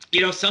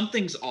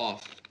something's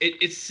off.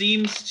 It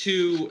seems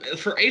to,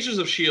 for Agents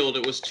of S.H.I.E.L.D.,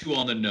 it was too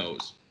on the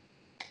nose.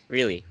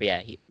 Really?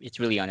 Yeah, it's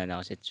really on the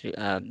nose. It's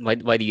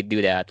why do you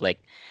do that? Like,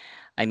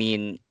 I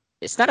mean,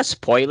 it's not a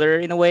spoiler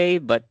in a way,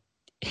 but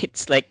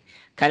it's like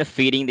kind of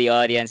feeding the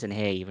audience and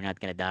hey, we're not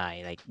gonna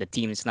die. Like the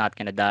team is not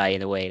gonna die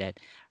in a way that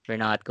we're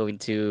not going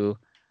to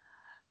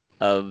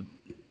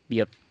be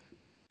a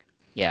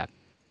yeah.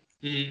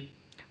 Mm-hmm.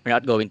 We're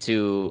not going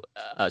to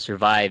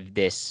survive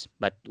this,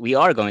 but we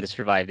are going to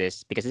survive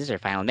this because this is our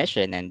final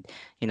mission, and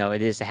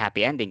it is a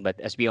happy ending. But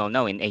as we all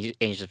know, in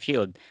Agents of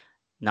S.H.I.E.L.D.,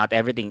 not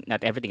everything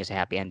is a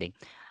happy ending.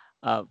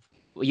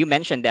 You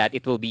mentioned that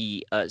it will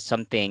be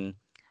something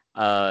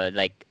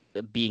like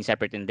being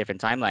separate in a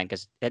different timeline,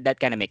 because that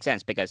kind of makes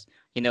sense because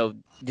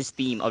this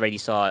team already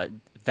saw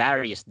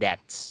various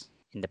deaths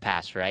in the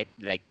past, right?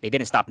 Like they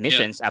didn't stop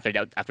missions after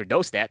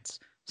those deaths.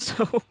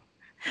 So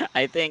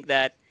I think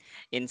that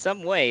in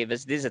some way,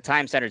 this is a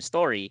time-centered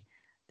story,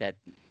 that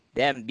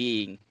them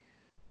being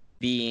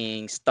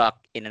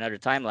stuck in another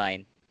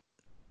timeline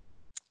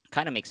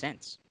kind of makes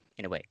sense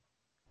in a way.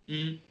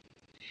 Mm.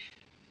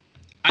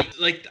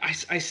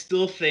 I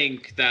still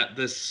think that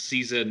this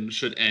season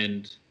should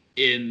end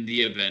in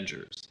the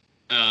Avengers,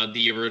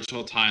 the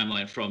original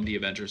timeline from the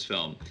Avengers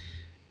film.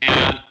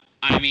 And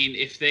I mean,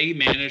 if they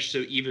manage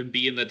to even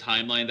be in the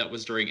timeline that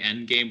was during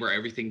Endgame, where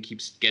everything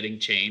keeps getting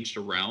changed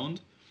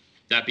around,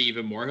 that'd be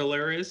even more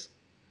hilarious.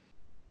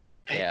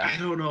 Yeah.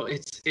 I don't know.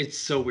 It's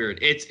so weird.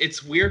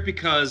 It's weird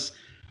because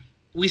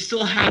we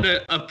still had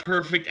a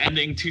perfect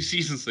ending 2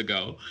 seasons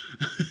ago.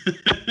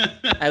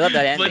 I love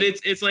that ending. But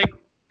it's like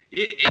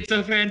it's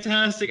a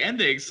fantastic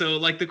ending. So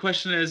like the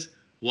question is,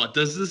 what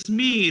does this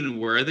mean?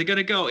 Where are they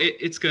gonna go?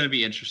 It's gonna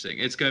be interesting.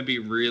 It's gonna be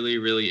really,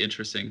 really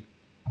interesting.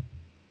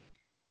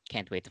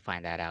 Can't wait to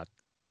find that out.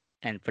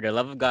 And for the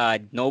love of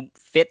God, no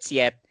Fitz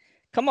yet.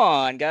 Come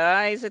on,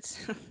 guys.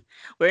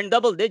 We're in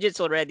double digits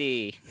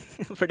already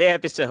for the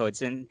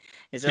episodes, and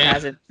it still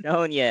hasn't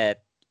shown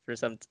yet for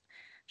some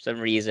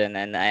reason.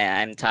 And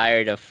I'm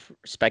tired of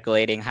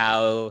speculating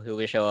how he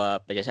will show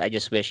up. I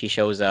just wish he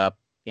shows up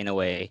in a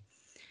way.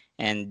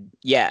 And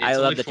yeah, I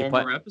love that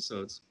former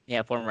episodes.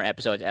 Yeah, former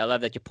episodes. I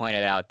love that you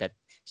pointed out that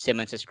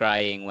Simmons is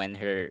crying when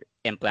her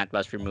implant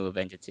was removed,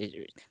 and it's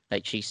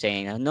like she's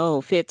saying, oh,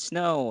 "No, Fitz,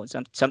 no."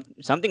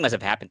 Something must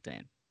have happened to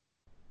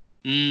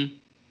him.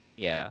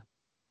 Yeah.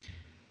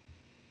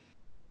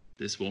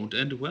 This won't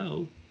end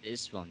well.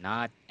 This will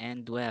not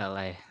end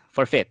well.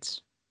 For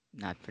Fitz,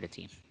 not for the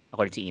team,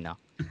 according to Eno.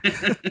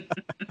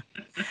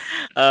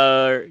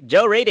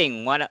 Joe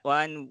rating,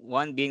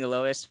 one being the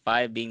lowest,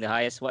 5 being the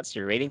highest. What's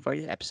your rating for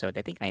this episode?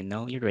 I think I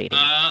know your rating.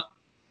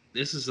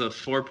 This is a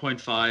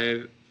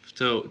 4.5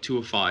 to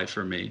a 5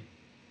 for me.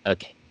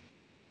 Okay.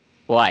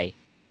 Why?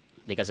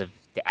 Because of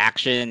the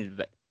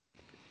action,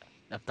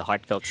 of the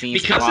heartfelt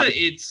scenes.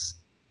 Because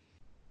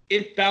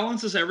it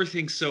balances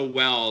everything so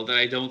well that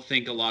I don't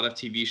think a lot of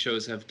TV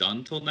shows have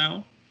done till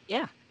now.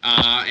 Yeah.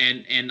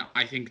 And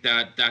I think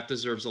that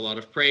deserves a lot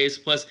of praise.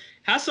 Plus,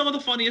 has some of the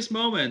funniest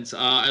moments.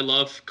 I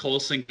love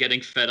Coulson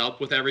getting fed up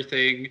with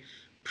everything.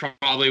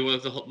 Probably one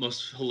of the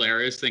most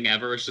hilarious thing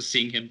ever is just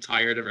seeing him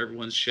tired of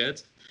everyone's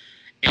shit.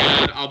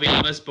 And I'll be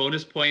honest,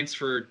 bonus points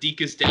for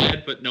Deke is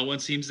dead, but no one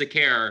seems to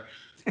care.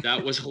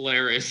 That was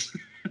hilarious.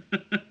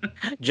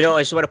 Joe,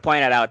 I just want to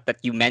point it out that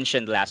you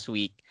mentioned last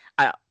week.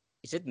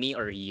 Is it me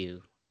or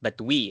you? But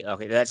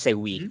okay, let's say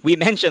we. We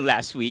mentioned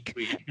last week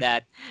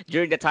that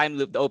during the time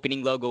loop, the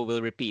opening logo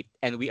will repeat,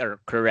 and we are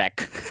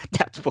correct.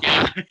 That's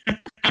why.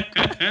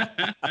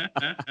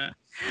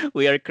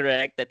 We are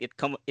correct that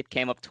it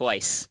came up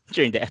twice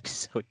during the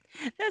episode.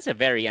 That's a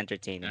very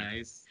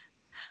entertaining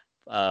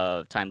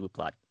time loop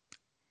plot.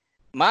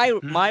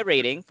 My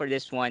rating for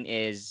this one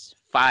is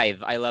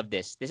 5. I love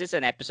this. This is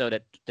an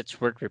episode that's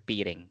worth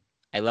repeating.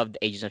 I love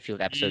the Agents of Shield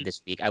episode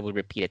this week. I will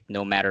repeat it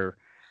no matter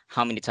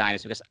how many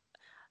times because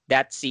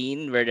that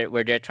scene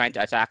where they're trying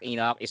to attack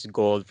Enoch is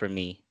gold for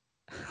me.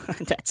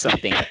 That's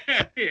something.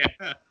 Yeah.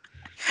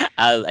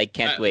 I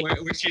can't wait.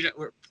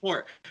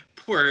 Poor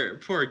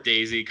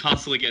Daisy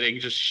constantly getting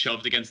just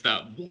shoved against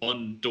that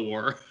one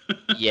door.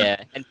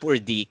 Yeah, and poor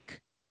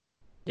Deke.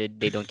 They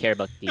don't care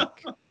about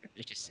Deke.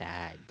 It's just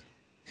sad.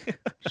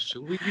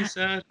 Should we be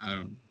sad?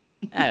 I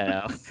don't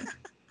know.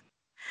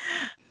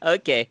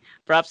 Okay,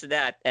 props to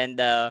that. And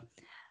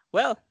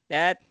well,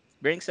 that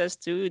brings us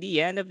to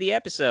the end of the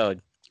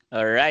episode.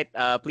 All right.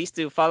 Please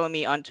do follow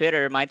me on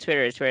Twitter. My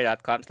Twitter is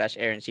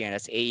twitter.com/AaronChino.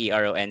 That's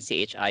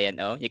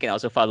AeronChino. You can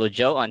also follow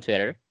Joe on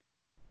Twitter.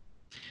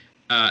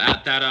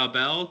 At that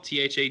Bell,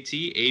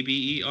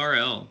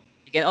 ThatAberl.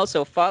 You can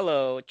also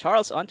follow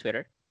Charles on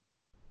Twitter.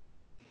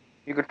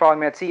 You can follow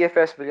me at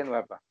CFS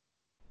Villanueva.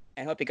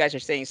 I hope you guys are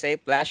staying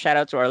safe. Last shout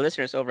out to our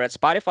listeners over at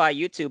Spotify,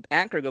 YouTube,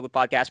 Anchor, Google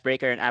Podcast,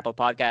 Breaker, and Apple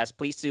Podcasts.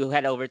 Please do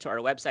head over to our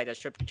website at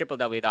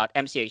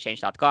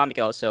www.mcexchange.com. You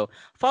can also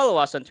follow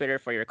us on Twitter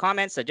for your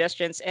comments,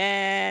 suggestions,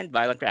 and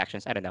violent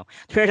reactions. I don't know.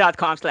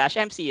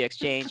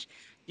 Twitter.com/MCUExchange.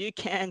 You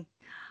can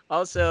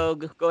also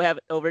go head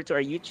over to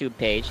our YouTube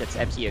page. That's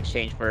MCU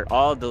Exchange for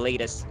all the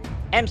latest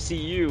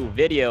MCU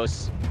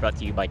videos brought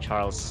to you by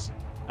Charles.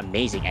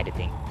 Amazing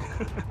editing.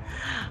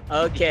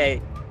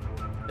 Okay.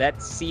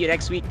 Let's see you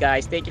next week,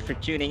 guys. Thank you for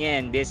tuning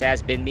in. This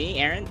has been me,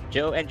 Aaron,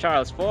 Joe, and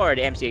Charles for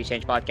the MCU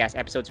Exchange Podcast,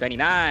 episode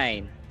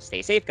 29.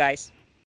 Stay safe, guys.